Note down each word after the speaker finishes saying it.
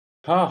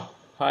Oh,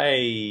 hi,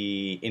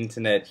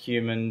 internet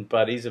human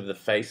buddies of the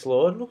Face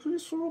Lord. Look at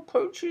this little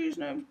poacher. His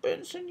name's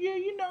Benson. Yeah,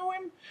 you know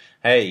him.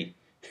 Hey,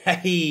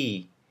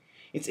 hey,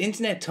 it's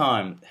internet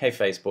time. Hey,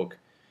 Facebook.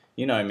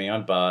 You know me.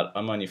 I'm Bart.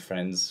 I'm on your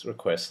friends'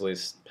 request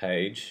list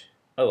page.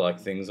 I like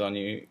things on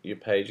your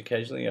page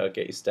occasionally. I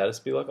get your status,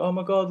 be like, oh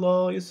my god,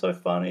 lol, you're so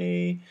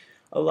funny.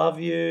 I love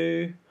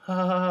you. Ha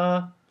ha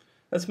ha.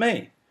 That's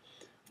me.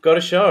 Got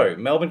a show,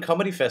 Melbourne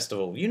Comedy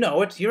Festival. You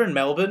know it. You're in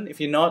Melbourne.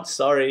 If you're not,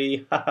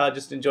 sorry. Haha,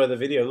 just enjoy the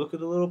video. Look at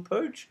the little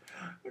pooch.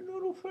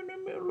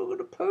 Look at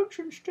the pooch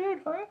instead,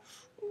 huh?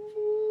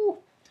 Ooh.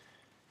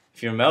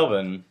 If you're in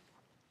Melbourne,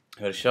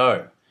 I got a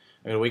show.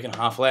 I got a week and a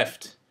half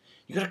left.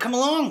 You gotta come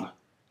along.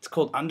 It's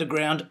called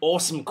Underground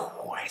Awesome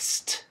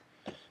Quest.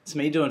 It's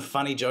me doing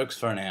funny jokes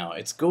for an hour.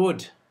 It's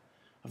good.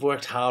 I've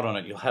worked hard on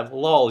it. You'll have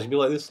lols. You'll be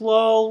like this,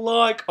 lol,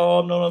 like,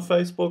 oh, I'm not on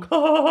Facebook. Ha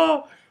ha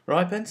ha.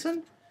 Right,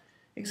 Benson?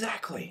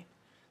 Exactly.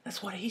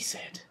 That's what he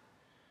said.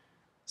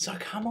 So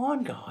come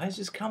on, guys.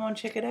 Just come on,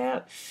 check it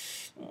out.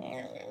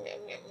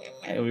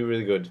 It'll be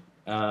really good.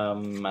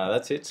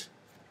 That's it.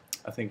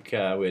 I think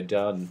we're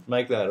done.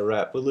 Make that a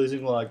wrap. We're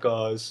losing light,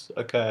 guys.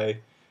 Okay.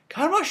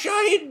 Come on, show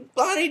you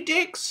bloody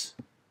dicks.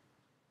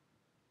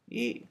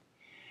 Yeah.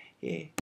 Yeah.